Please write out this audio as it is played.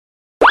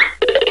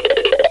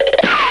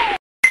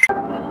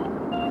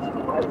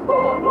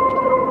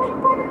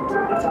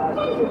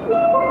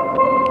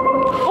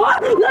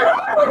What? No!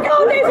 Oh my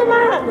God, there's a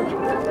man!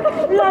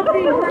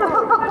 Bloody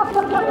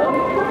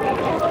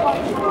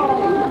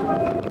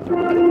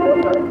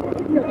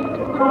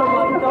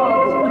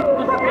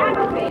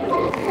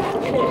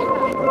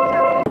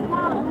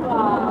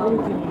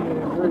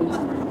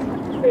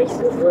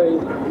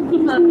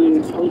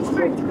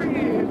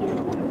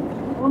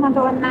Una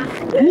donna.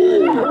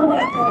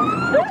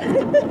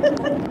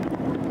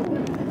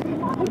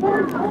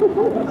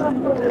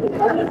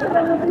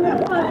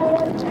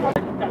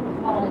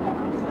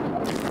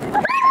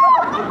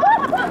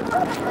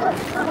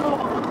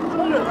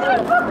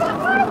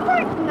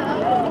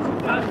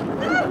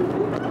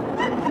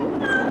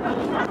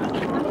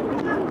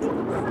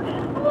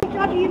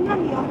 Daddy and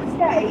Mummy on the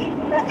stage,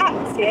 they're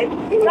acting.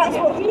 That's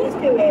what he's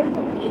doing.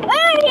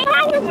 Oh, he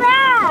has a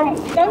bag!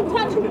 Don't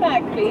touch his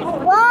bag, please.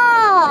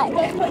 What?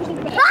 Don't touch his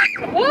bag.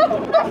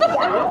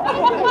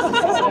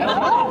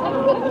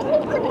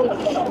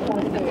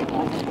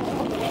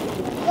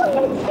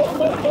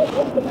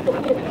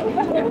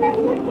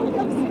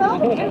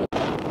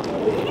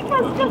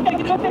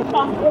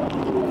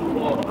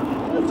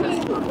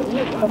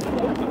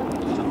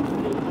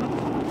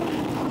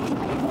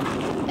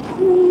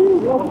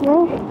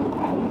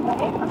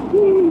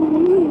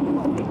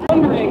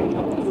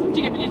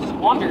 You just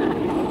wander.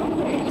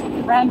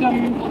 Random,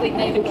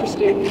 completely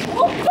interesting.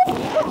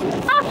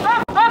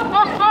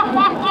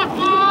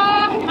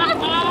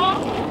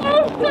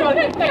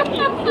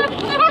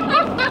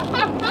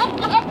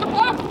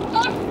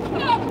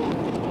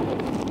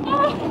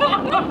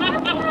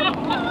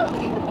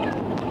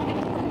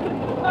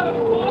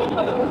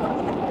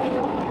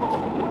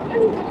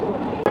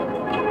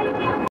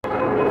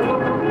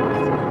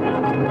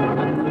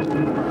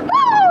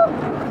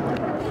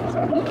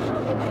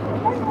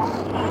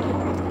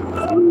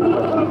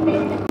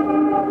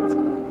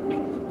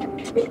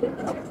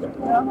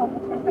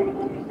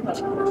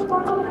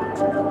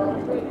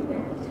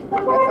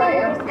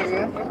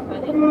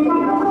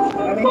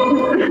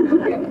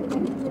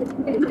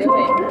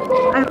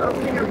 I'm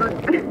opening a book.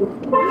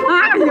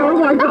 Oh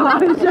my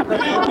gosh!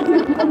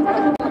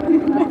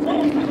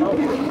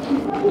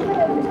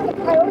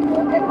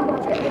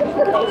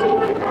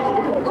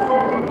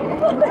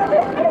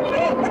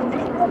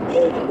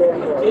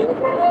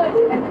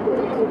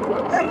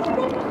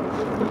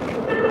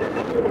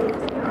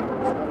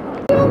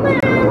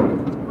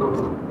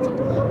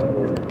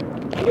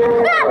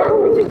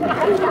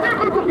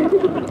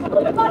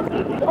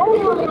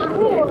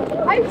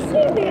 I've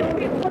seen it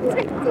on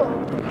TikTok.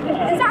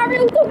 Is that a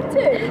real dog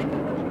too?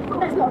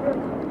 That's not real.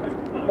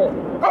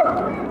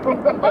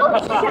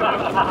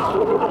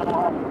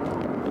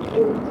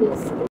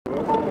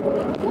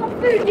 What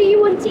food do you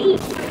want to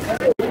eat?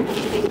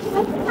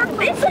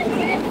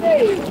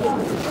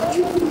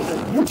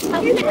 It's a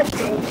good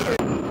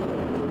food.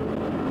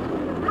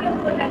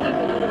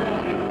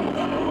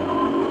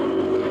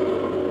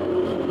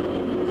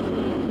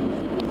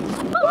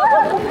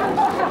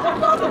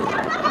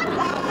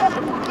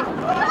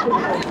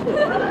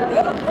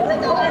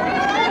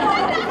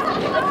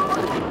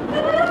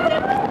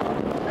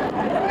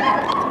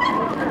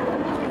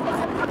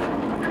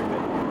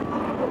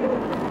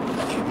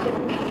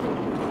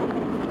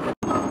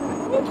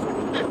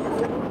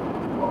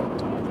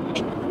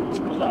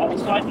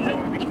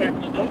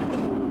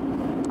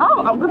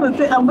 Oh, I'm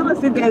gonna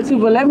sit there too,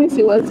 but let me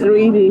see what's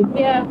reading.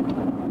 Yeah.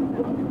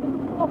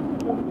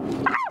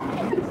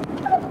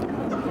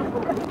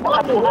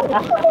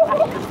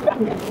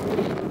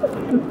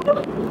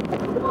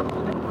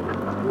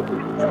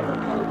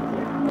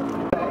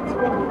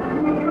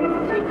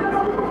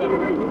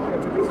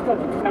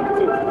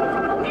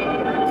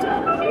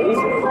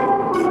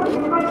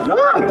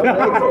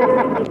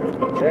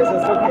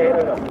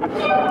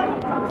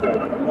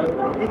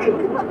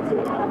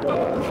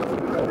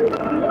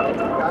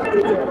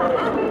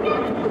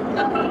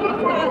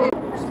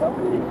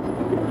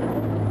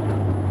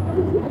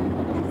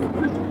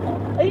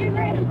 Are you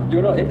ready?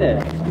 You're not in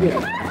there.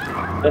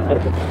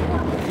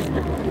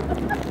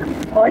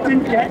 Oh, I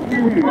didn't get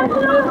you.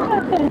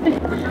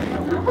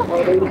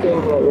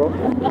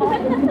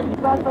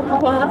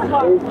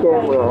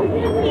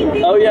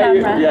 Oh yeah,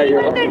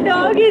 you're The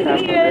dog is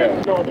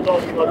here. No, the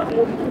dog's not.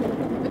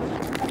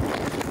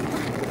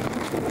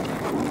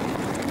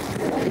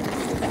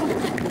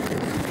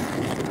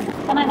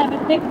 Can I have a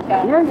picture?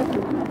 Yeah.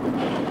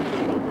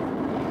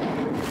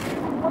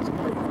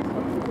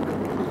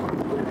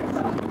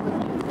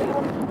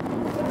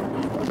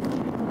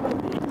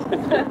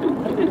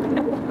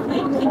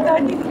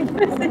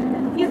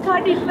 You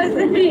thought it was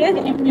real.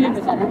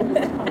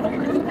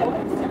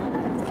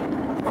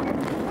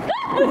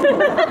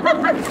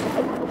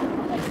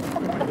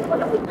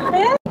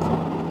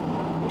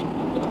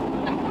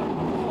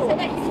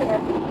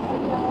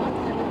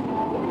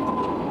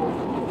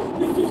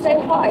 Say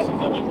hi.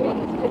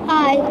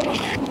 Hi.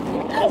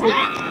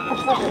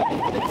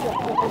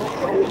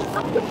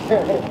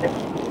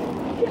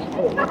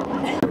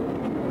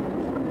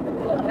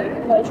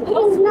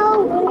 There's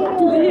no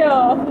way.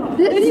 Yeah.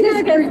 This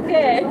is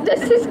creepy.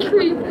 This is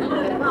creepy.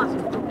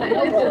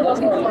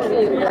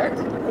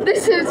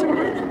 This is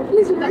real.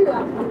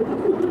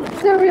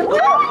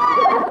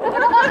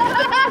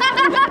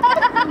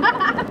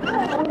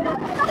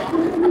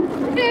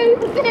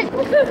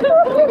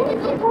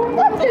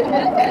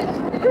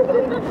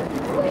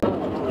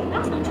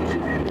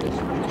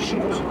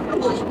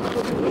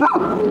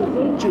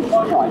 Jesus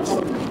Christ.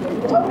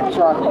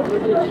 Sorry.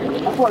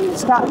 I thought you were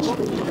statue.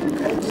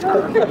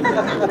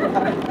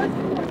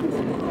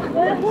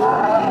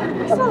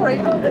 Sorry.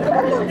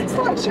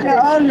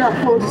 Yeah, earlier I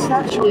thought it was a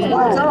statue as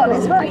well.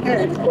 It's very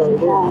good.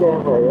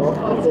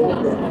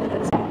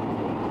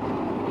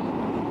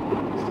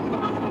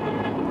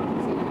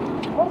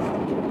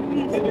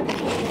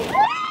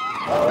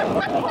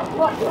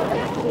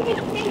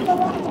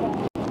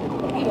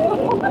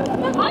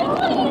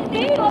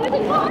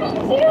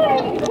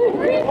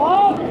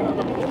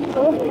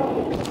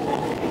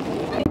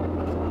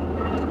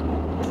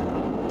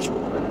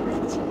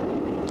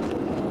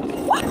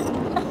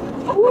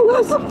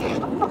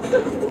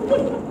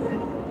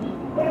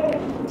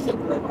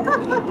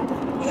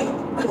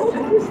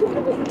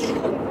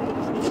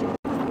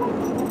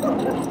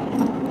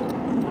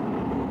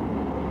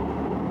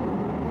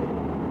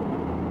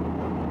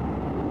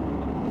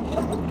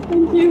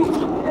 Thank you.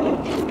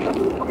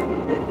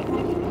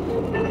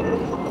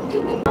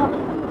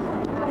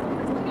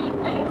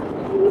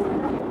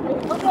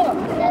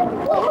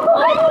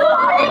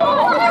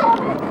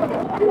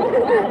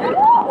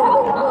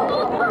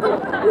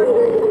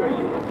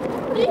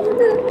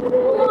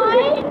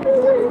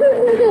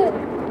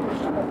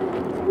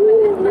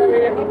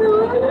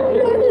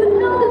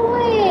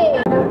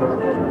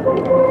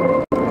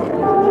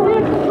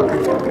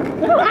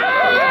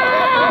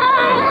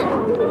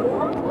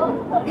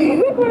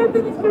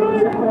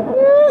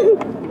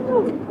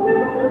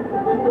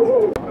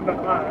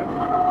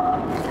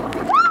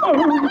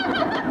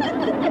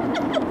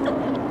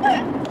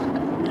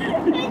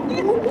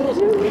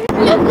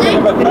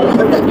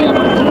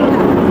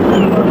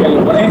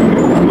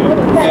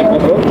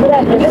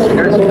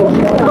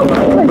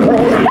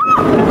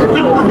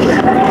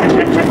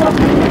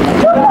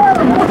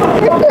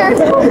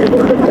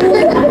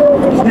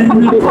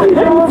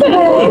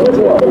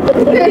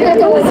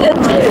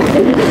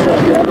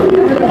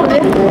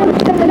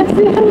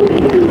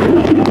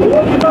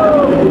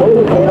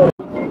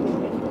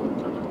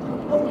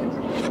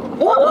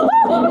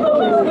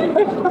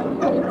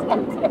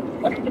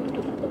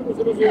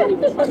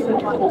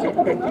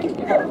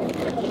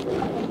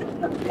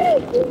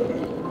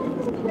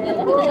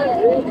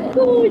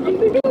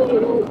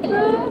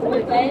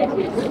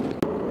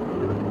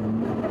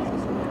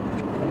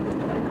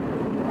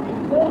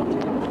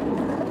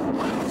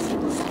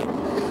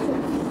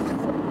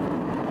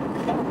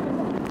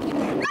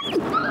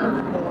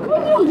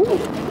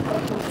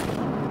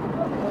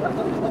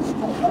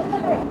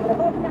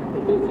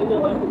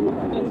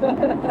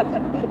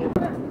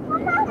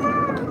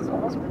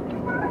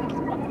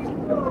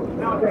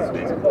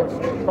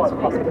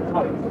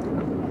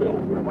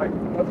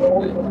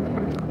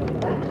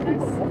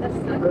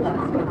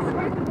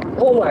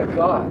 Oh my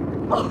god.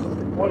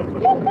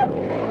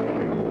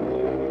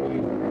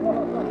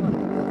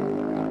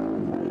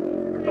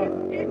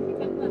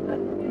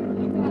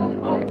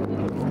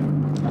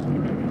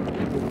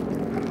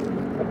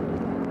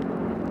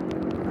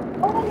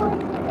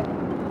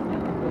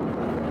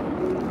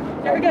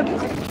 There we go.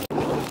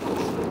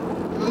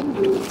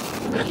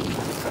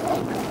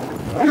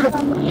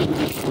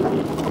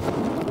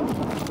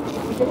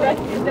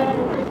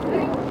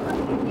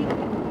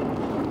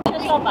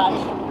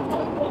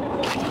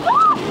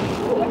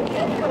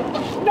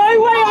 No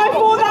way, I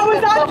thought that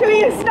was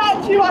actually a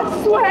statue,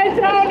 I swear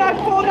down, I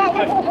thought that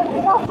was...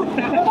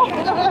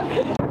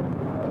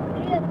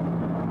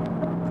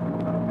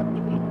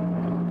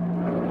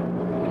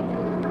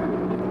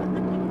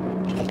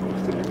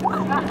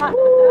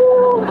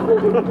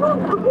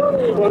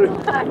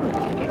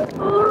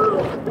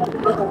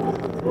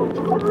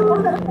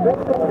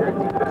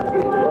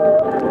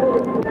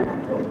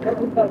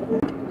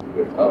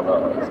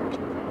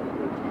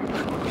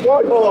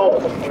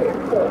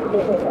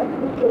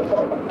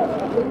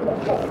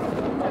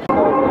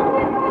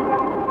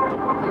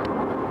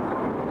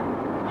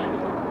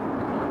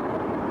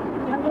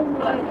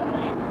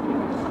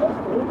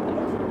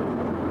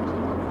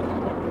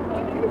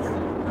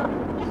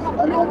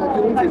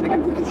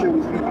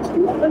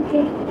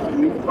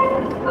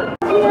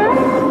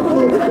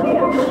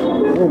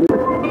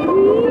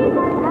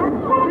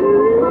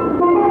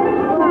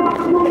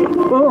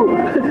 Oh,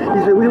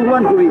 is the real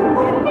one green? I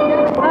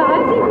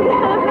think we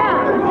have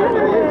that.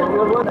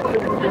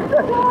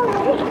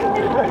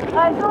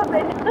 I got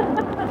it.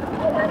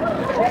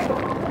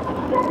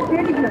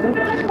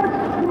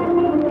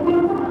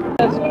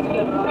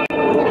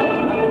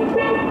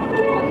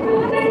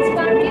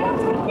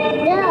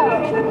 Yeah.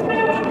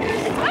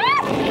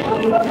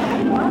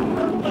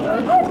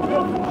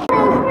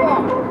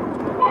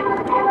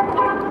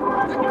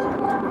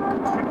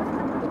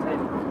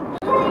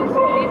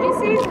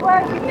 it's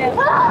working now.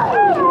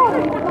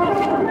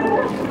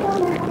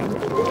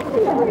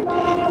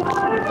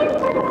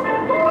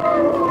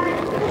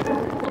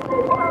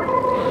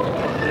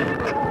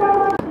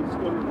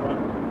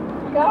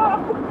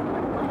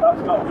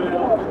 That's not real.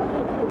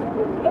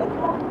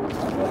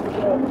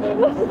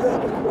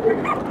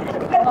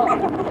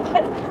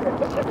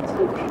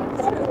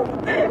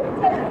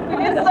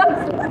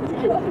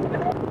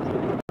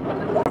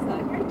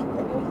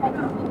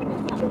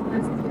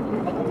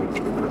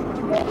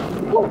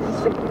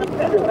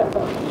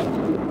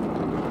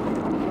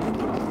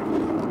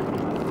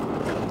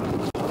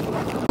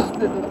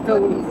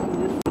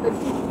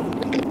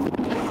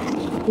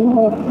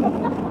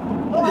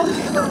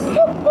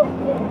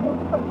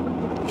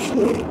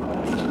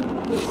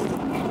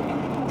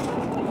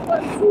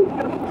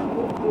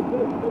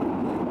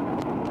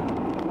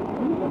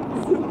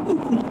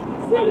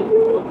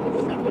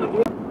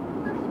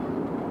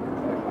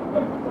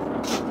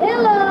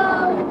 Hello.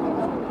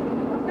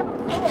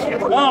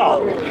 Oh!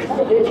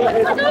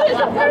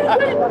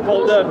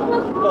 Well done.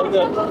 Well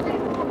done.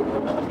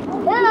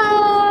 Hello.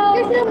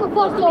 You're still my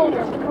photo.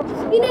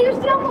 You're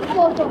still my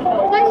photo.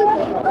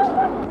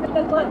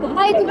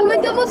 Hai tu come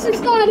devo stare?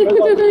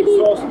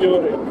 So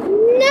scary.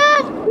 No,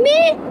 me.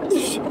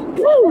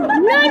 No.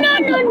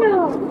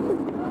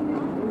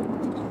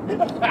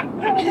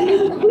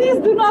 Please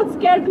do not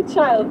scare the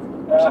child.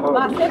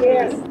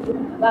 Yes.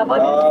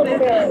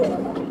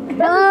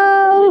 No.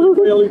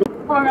 Really good.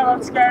 Oh,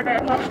 I'm scared.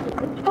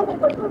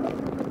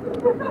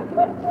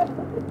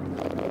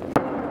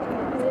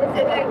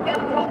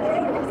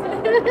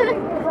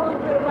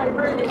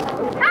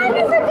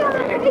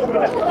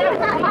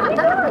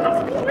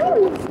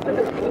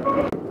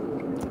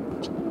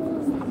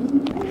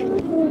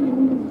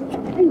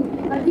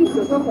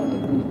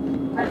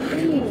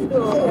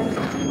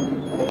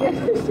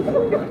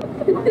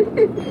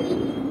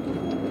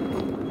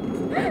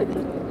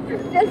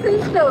 Just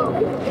esto.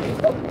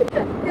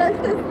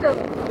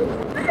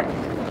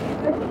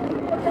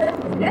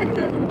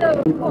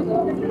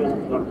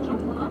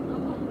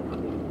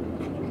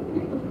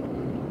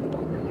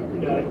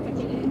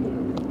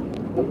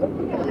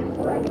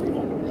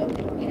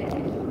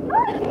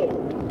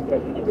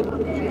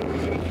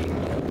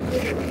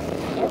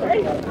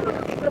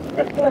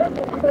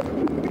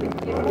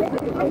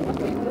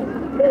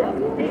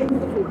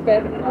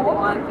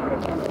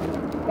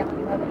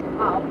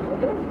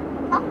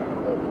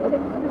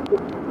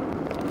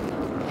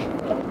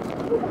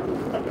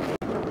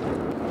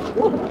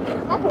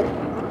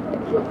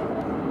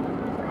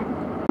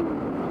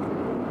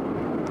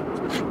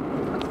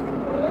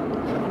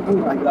 Oh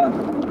my god.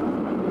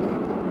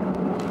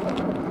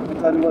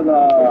 I thought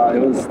it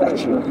was a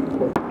statue.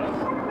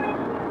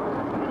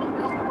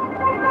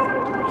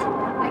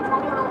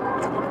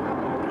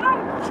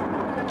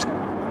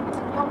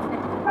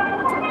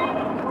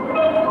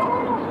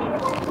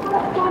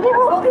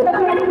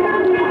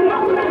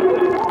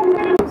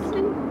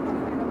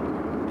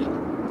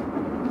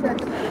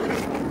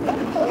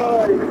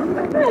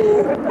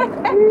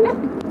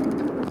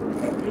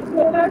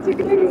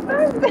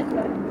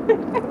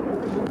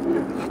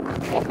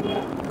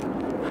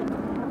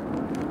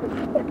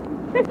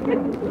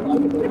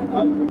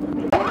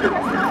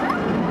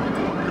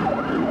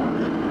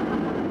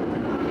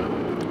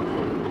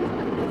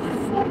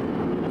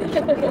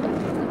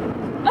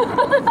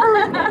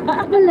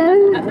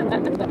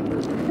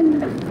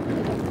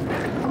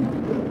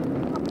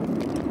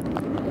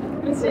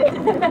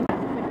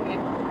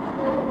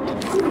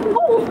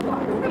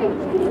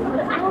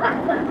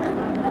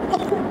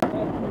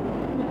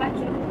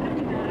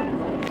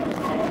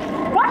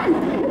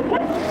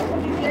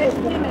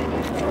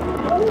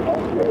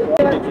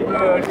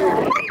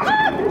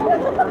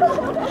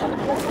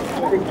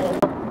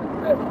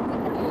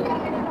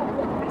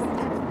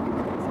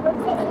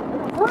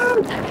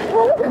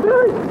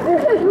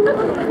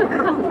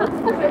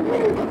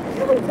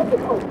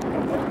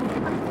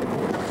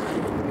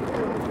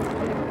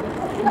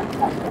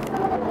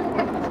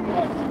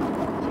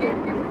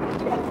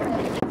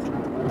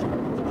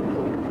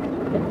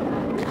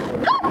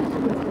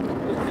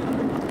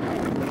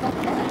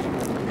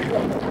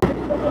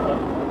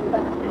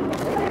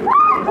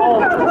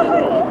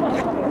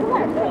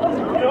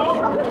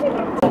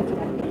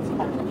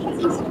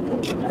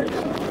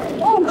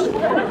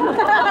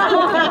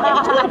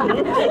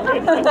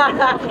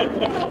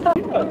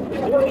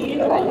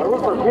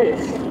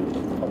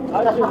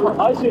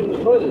 I see in the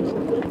toilet.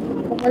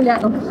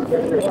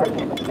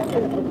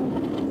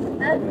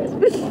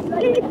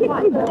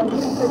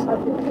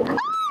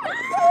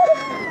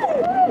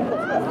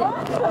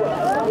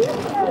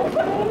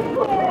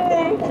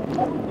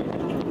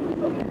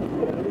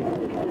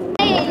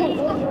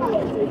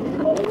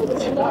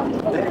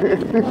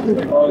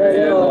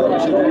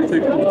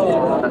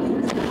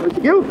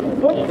 You?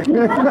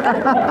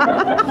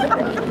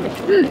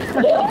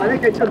 I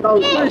think I took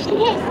those first.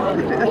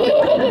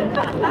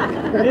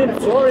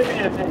 Sorry,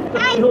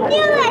 I knew it!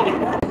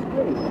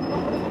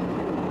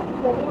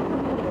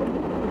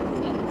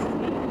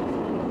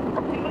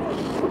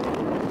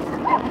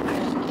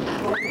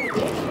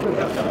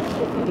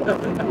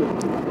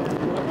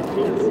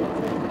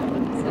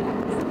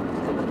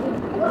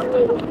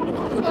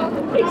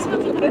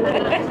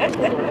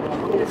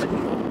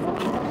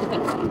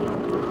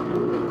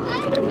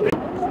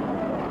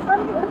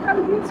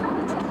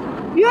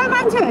 You are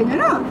man too, you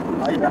know?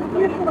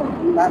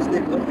 That's the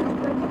good.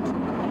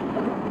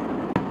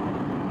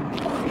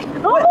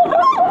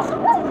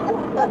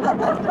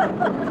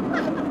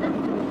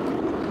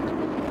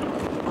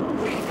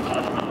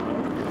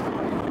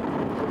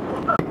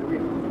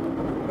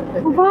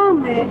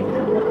 Uvame.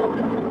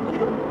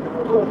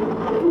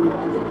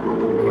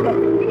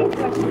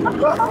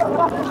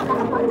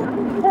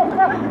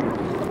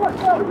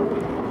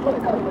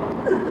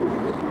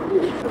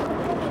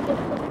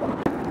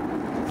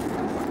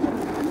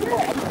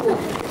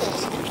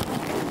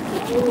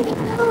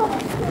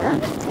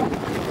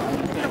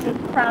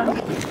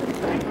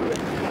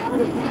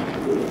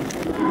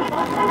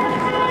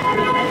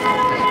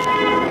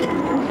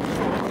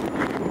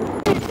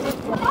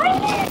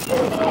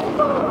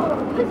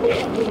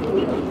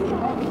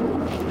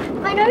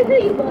 I know who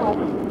you are.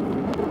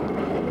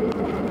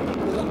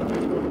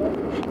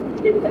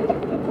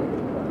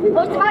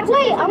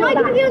 Wait, am I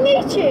going to be on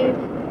YouTube?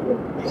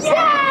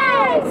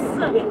 Yes!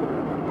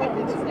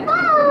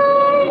 Hi!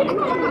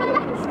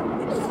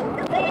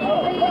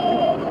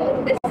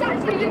 This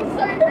actually looks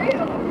so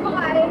real.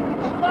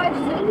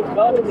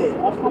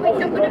 Wait,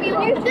 I'm going to be on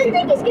YouTube. I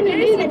think he's going to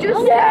use it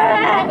just.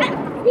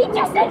 Yeah! He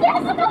just said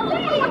yes!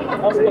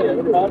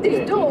 This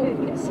dog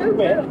is so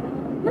real.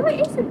 No,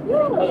 it isn't. No.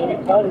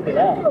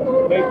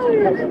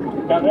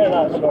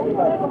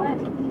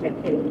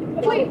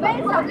 Wait,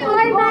 where's that?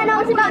 Hi, man. I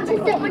was about to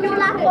sit on your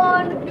lap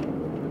on.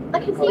 I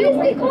can see your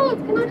card.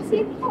 Can I see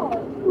a card?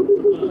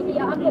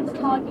 Yeah, I've got the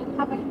card. You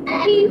have a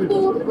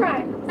P4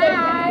 prank.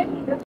 Bye.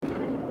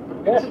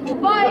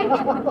 Bye.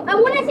 I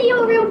want to see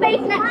your real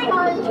face next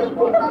time.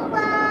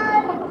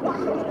 Bye.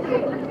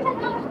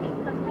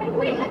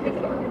 Wait.